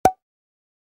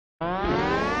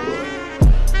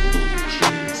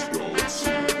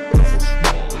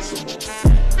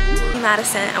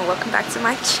Madison and welcome back to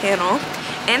my channel.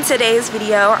 In today's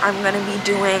video I'm going to be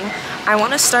doing, I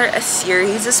want to start a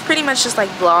series. It's pretty much just like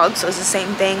vlogs, so it's the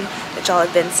same thing that y'all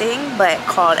have been seeing, but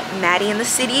called MADII in the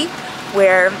City,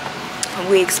 where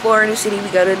we explore a new city, we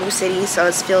go to a new city, so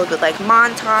it's filled with like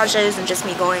montages and just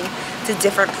me going to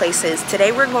different places.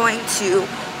 Today we're going to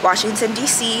Washington,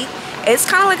 D.C. It's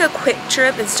kind of like a quick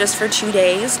trip. It's just for 2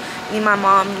 days. Me and my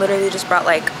mom literally just brought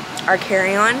like our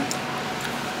carry-on.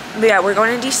 But yeah, we're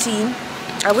going to DC.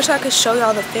 I wish I could show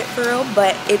y'all the fit for real,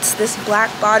 but it's this black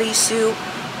bodysuit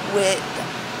with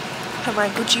my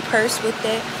Gucci purse with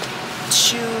it,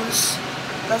 shoes,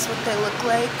 that's what they look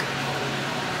like,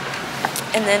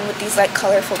 and then with these like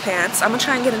colorful pants. I'm gonna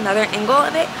try and get another angle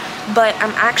of it, but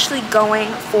I'm actually going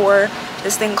for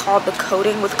this thing called the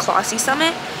Koding With Klossy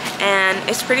Summit, and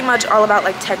it's pretty much all about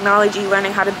like technology,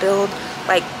 learning how to build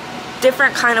like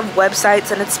different kind of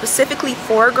websites, and it's specifically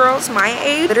for girls my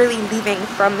age, literally leaving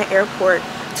from the airport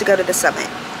to go to the summit.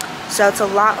 So it's a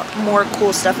lot more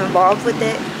cool stuff involved with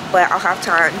it, but I'll have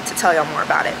time to tell y'all more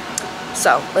about it.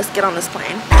 So let's get on this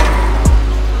plane.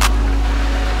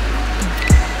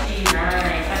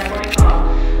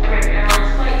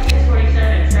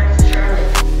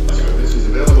 This is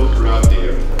available throughout the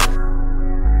airport.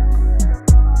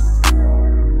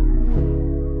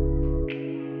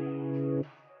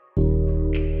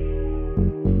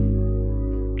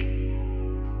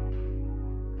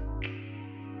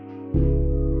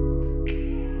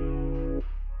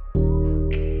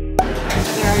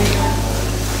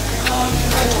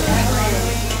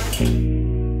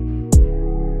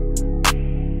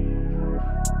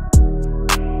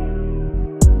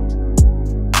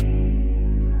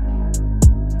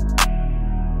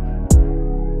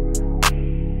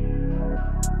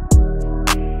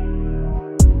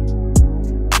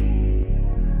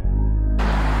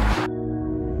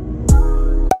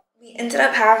 Ended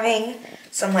up having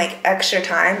some like extra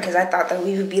time because I thought that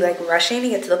we would be like rushing to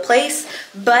get to the place,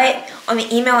 but on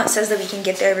the email it says that we can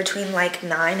get there between like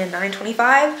 9 and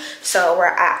 9:25. So we're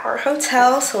at our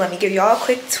hotel, so let me give y'all a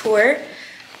quick tour.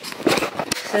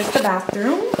 There's the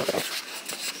bathroom.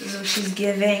 This is what she's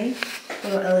giving.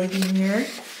 Little LED mirror.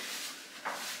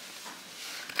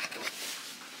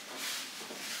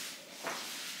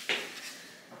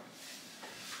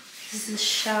 This is the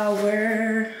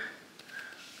shower.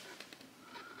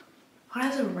 Why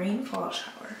has a rainfall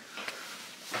shower?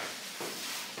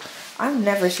 I've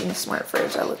never seen a smart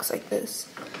fridge that looks like this.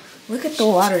 Look at the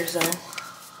waters though.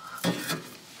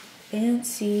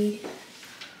 Fancy.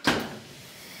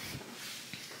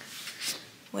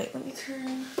 Wait, let me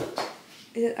turn.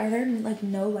 Are there like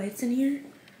no lights in here?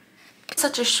 It's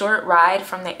such a short ride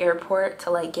from the airport to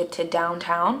like get to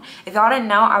downtown. If y'all didn't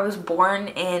know, I was born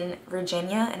in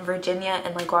Virginia, and Virginia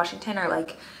and like Washington are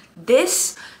like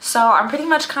this, so I'm pretty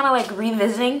much kind of like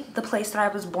revisiting the place that I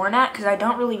was born at because I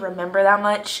don't really remember that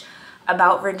much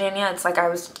about Virginia. It's like I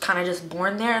was kind of just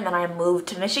born there and then I moved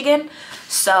to Michigan.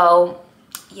 So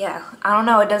yeah, I don't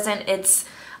know,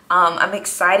 I'm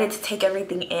excited to take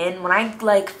everything in. When I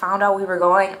like found out we were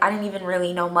going, I didn't even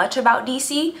really know much about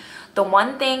DC. The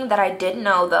one thing that I did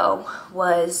know though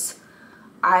was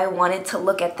I wanted to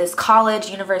look at this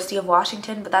college, University of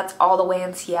Washington, but that's all the way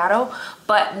in Seattle.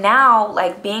 But now,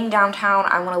 like being downtown,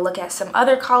 I want to look at some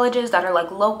other colleges that are like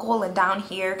local and down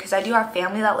here, because I do have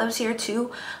family that lives here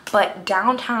too. But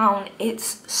downtown,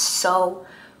 it's so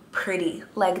pretty.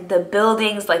 Like the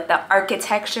buildings, like the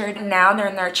architecture. Now they're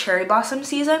in their cherry blossom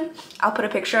season. I'll put a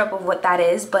picture up of what that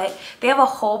is, but they have a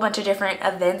whole bunch of different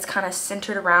events kind of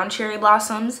centered around cherry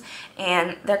blossoms,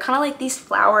 and they're kind of like these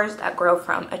flowers that grow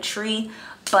from a tree.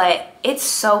 But it's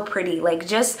so pretty. Like,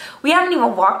 just, we haven't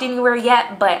even walked anywhere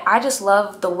yet, but I just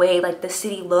love the way like the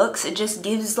city looks. It just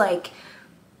gives like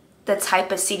the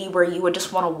type of city where you would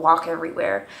just want to walk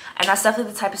everywhere, and that's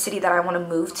definitely the type of city that I want to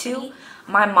move to.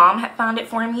 My mom had found it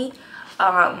for me.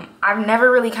 I've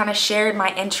never really kind of shared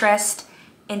my interest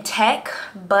in tech,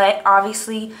 but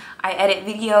obviously I edit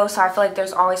videos, so I feel like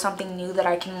there's always something new that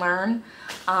I can learn.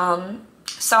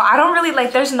 So I don't really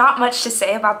like, there's not much to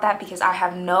say about that because I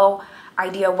have no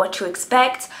idea what to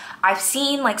expect. I've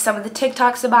seen like some of the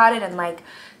TikToks about it, and like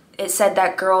it said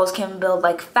that girls can build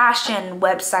like fashion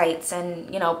websites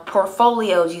and, you know,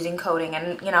 portfolios using coding,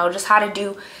 and, you know, just how to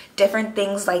do different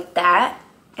things like that,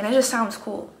 and it just sounds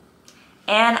cool.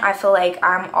 And I feel like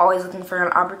I'm always looking for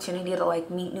an opportunity to like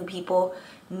meet new people,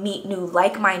 meet new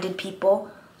like-minded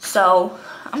people, so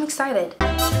I'm excited.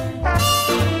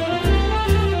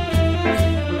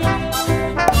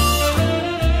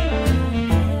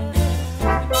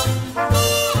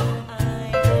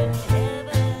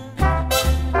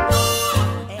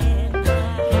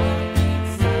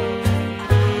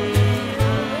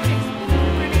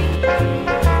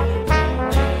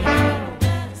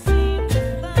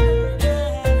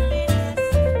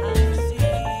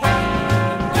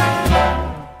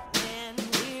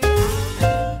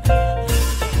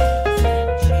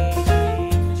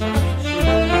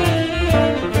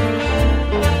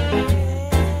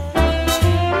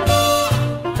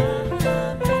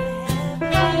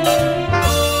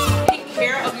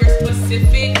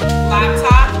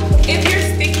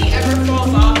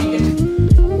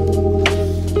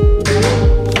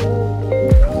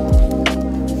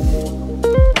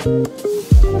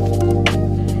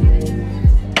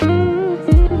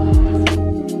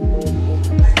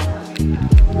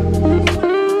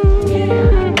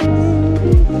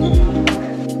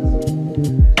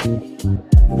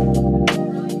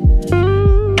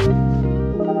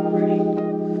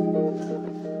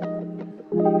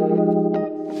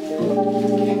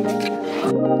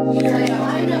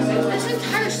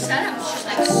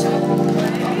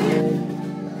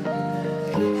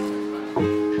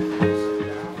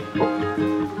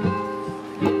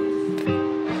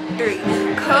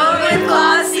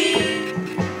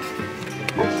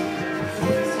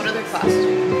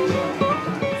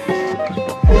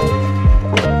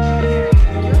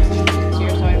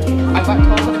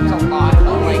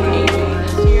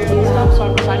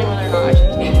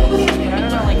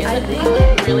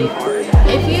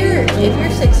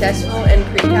 successful in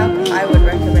pre-calc, I would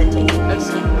recommend taking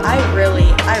AC. I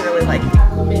really like it.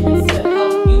 Commitments to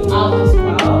help you out as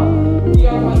well. We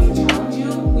are going to challenge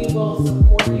you. We will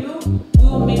support you. We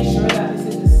will make sure that this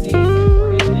is a safe,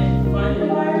 supportive, and fun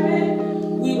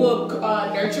environment. We will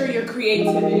nurture your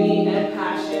creativity and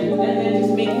passion, and then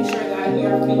just making sure that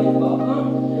you're feeling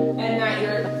welcome and that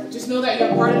you're just know that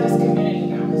you're part of this community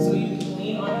now. So you can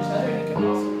lean on each other and you can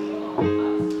also lean on us.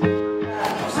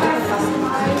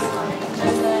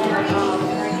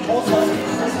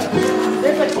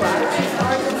 There's like collaboration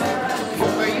cards in there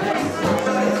where you can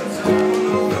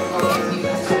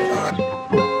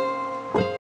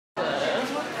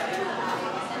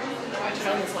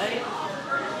turn this light.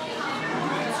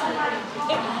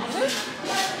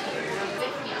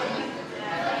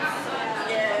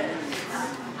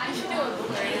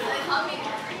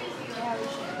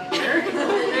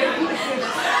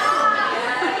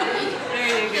 There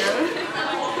you go.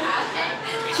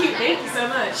 Cute, thank you so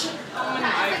much.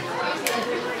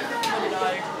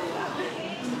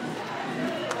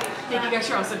 Thank you guys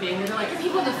for also being here. They're like, are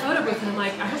people in the photo booth? And I'm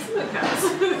like, I have some notepads.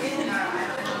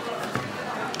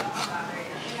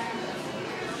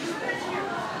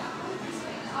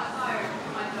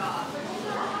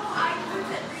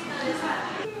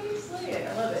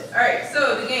 I love it. Alright,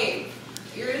 so the game.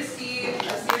 You're going to see a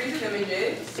series of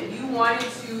images. You wanted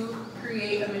to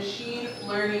create a machine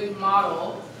learning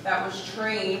model that was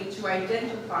trained to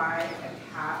identify a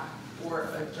cat or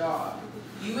a dog.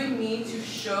 You would need to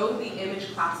show the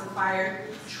image classifier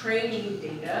training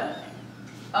data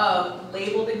of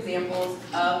labeled examples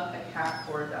of a cat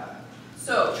or a dog.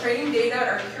 So training data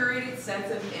are curated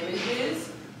sets of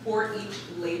images for each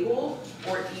label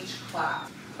or each class.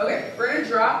 Okay, we're going to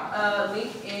drop a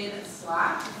link in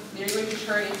Slack. Then you're going to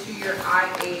turn into your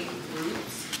IA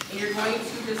groups. And you're going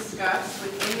to discuss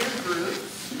within your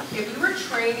groups, if we were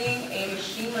training a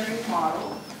machine learning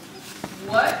model,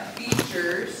 what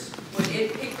features would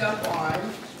it pick up on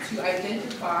to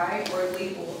identify or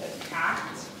label a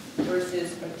cat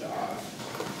versus a dog?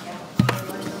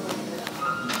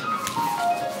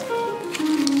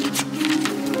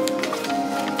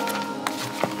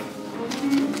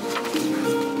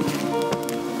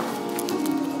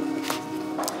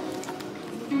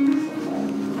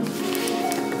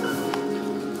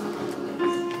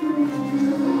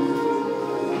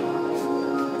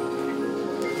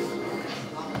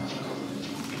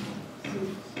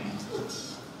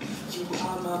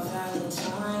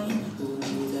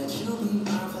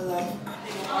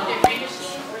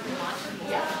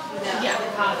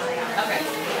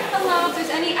 Hello, if there's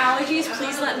any allergies,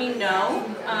 please let me know.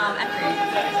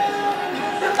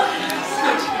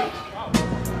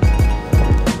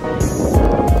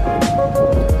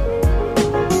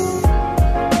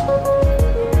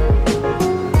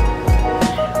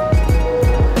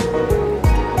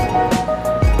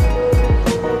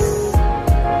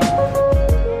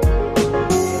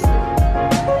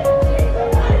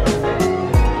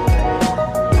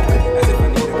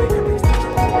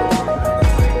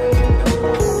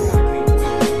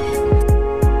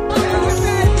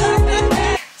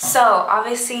 So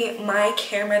obviously my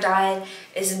camera died.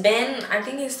 It's been, I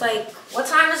think it's like, what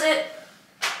time is it?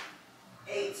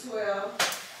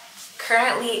 8:12.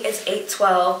 Currently it's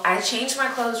 8:12. I changed my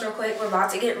clothes real quick. We're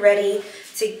about to get ready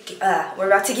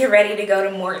to go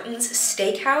to Morton's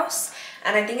Steakhouse,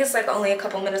 and I think it's like only a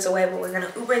couple minutes away, but we're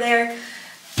gonna Uber there.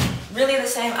 Really the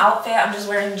same outfit. I'm just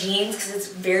wearing jeans because it's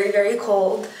very, very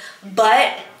cold.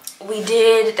 But we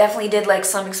definitely did like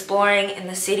some exploring in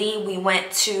the city. We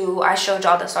went to, I showed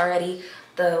y'all this already,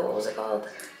 what was it called?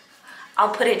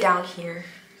 I'll put it down here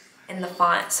in the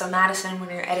font. So Madison, when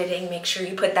you're editing, make sure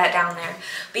you put that down there.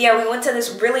 But yeah, we went to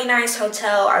this really nice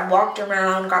hotel. I walked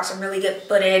around, got some really good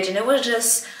footage, and it was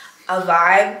just a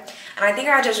vibe. And I think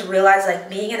I just realized, like,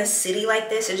 being in a city like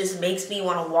this, it just makes me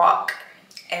want to walk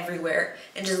everywhere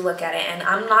and just look at it. And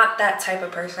I'm not that type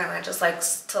of person. I just like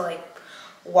to like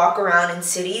walk around in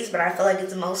cities, but I feel like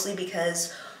it's mostly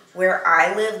because where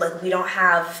I live, like, we don't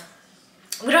have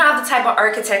the type of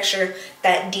architecture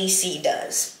that DC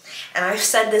does. And I've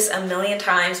said this a million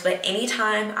times, but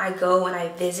anytime I go and I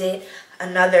visit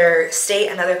another state,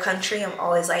 another country, I'm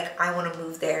always like, I want to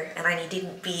move there and I need to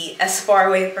be as far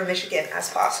away from Michigan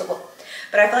as possible.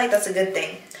 But I feel like that's a good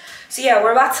thing. So yeah,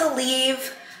 we're about to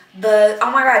leave.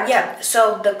 Oh my god, yeah,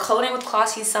 so the Koding with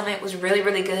Klossy Summit was really,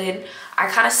 really good. I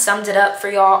kind of summed it up for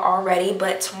y'all already,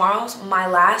 but tomorrow's my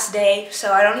last day,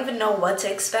 so I don't even know what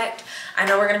to expect. I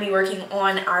know we're going to be working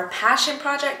on our passion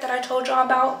project that I told y'all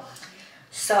about.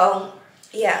 So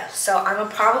yeah, so I'm gonna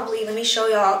probably, let me show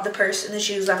y'all the purse and the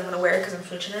shoes I'm going to wear because I'm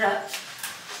switching it up.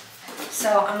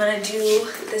 So I'm going to do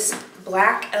this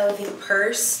black LV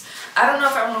purse. I don't know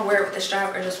if I want to wear it with the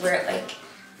strap or just wear it like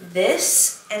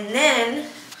this. And then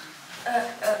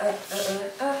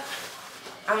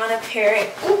I'm gonna pair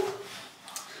it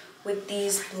with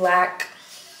these black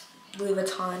Louis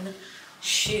Vuitton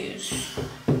shoes.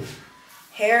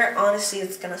 Hair, honestly,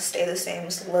 it's gonna stay the same.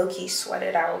 It's low-key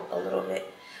sweated out a little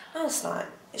bit. No, it's not.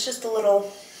 It's just a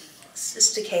little, it's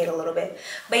just decayed a little bit.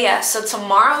 But yeah, so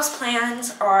tomorrow's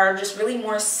plans are just really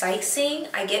more sightseeing.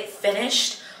 I get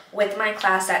finished with my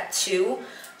class at 2,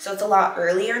 so it's a lot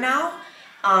earlier now.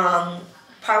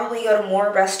 Probably go to more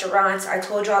restaurants. I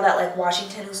told y'all that like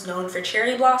Washington is known for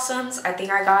cherry blossoms. I think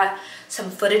I got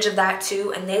some footage of that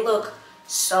too, and they look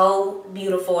so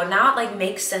beautiful. And now it like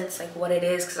makes sense like what it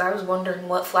is, because I was wondering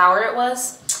what flower it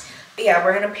was. But yeah,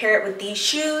 we're gonna pair it with these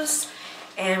shoes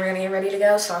and we're gonna get ready to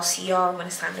go. So I'll see y'all when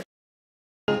it's time to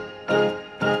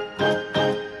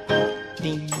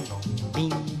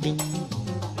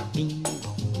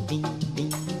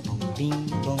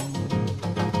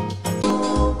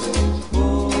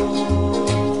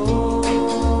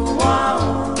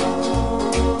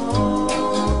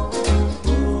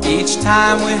Each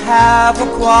time we have a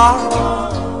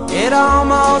quarrel, it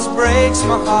almost breaks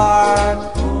my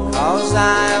heart, 'cause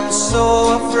I am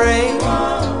so afraid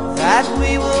that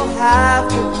we will have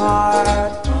to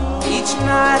part. Each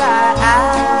night I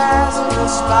ask the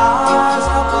stars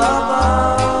up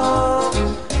above,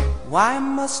 why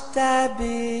must I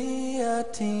be a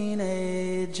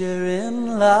teenager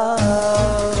in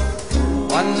love?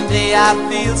 One day I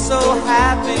feel so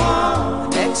happy,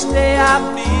 the next day I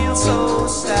feel so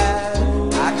sad.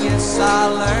 I guess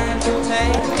I'll learn to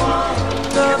take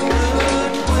the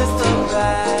good with the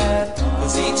bad,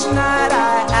 'cause each night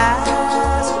I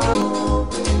ask,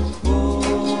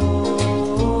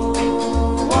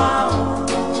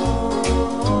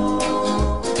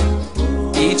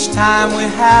 each time we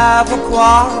have a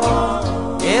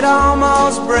quarrel, it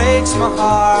almost breaks my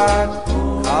heart,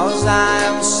 'cause I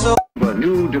am so a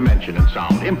new dimension in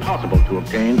sound, impossible to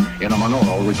obtain in a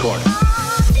monaural recording.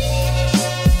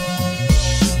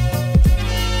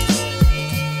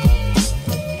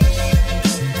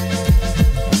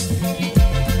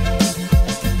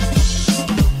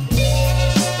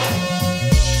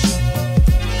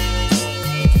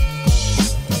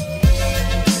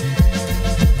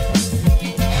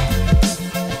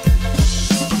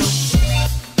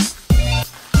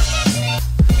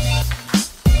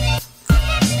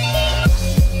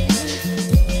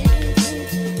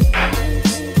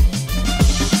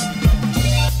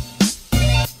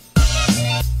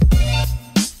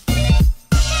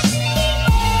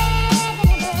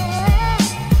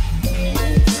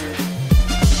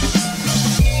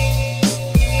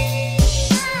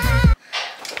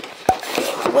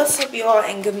 What's up, y'all,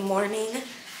 and good morning.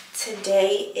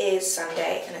 Today is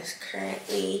Sunday and it's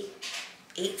currently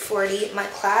 8:40. My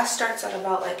class starts at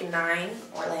about like 9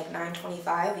 or like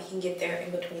 9:25. We can get there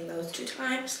in between those two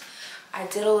times. I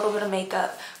did a little bit of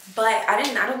makeup, but I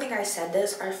don't think I said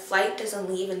this. Our flight doesn't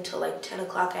leave until like 10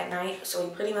 o'clock at night, so we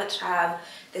pretty much have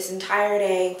this entire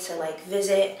day to like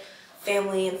visit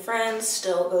family and friends,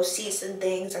 still go see some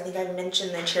things. I think I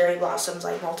mentioned the cherry blossoms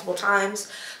like multiple times,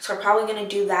 so we're probably going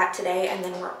to do that today. And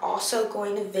then we're also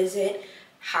going to visit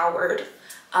Howard.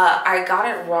 I got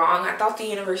it wrong. I thought the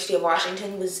University of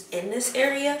Washington was in this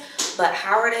area, but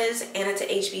Howard is, and it's a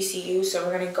HBCU, so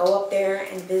we're going to go up there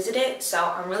and visit it. So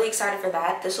I'm really excited for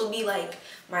that. This will be like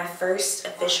my first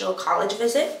official college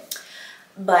visit,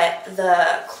 but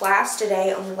the class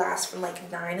today only lasts from like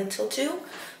 9 until 2.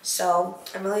 So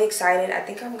I'm really excited. I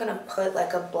think I'm gonna put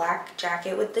like a black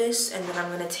jacket with this, and then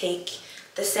I'm gonna take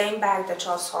the same bag that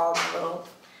y'all saw, the little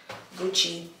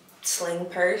Gucci sling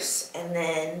purse, and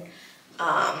then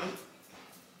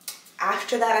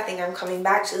after that I think I'm coming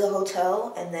back to the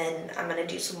hotel, and then I'm gonna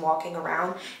do some walking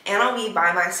around, and I'll be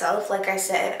by myself. Like I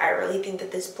said, I really think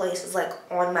that this place is like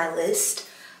on my list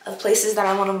of places that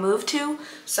I want to move to,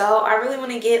 so I really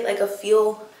want to get like a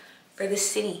feel for the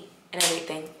city and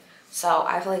everything. So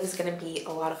I feel like it's gonna be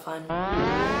a lot of fun.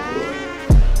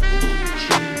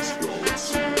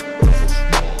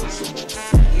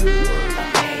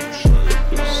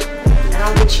 And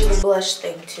I'll get you the blush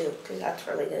thing too, because that's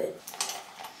really good.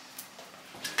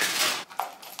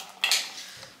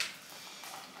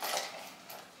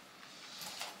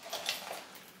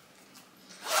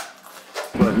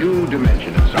 A new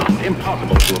dimension in sound,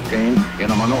 impossible to obtain in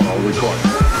a monaural recording.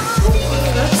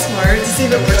 That's smart to see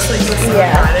the first like what's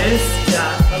that is.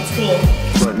 Yeah, that's cool.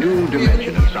 A new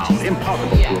dimension in sound,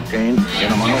 impossible to obtain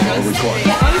in a monaural recording.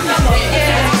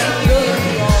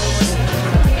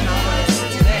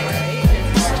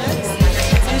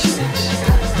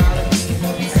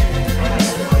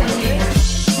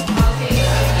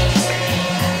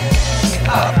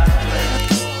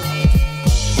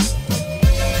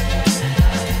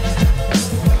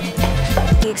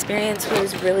 experience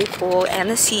was really cool, and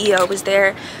the CEO was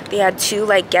there. They had 2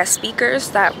 like guest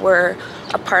speakers that were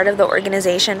a part of the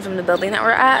organization from the building that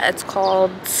we're at. It's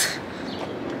called,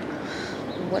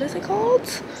 what is it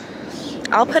called?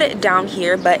 I'll put it down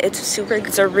here, but it's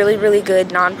a really, really good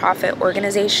nonprofit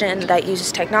organization that uses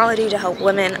technology to help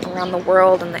women around the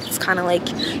world. And it's kind of like,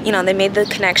 you know, they made the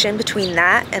connection between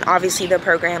that and obviously the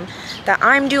program that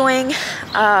I'm doing.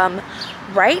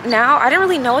 Right now, I didn't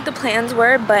really know what the plans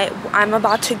were, but I'm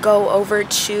about to go over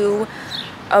to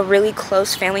a really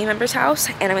close family member's house,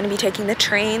 and I'm going to be taking the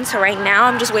train. So right now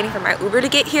I'm just waiting for my Uber to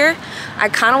get here. I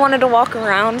kind of wanted to walk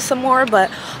around some more, but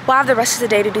we'll have the rest of the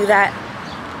day to do that.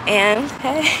 And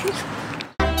hey.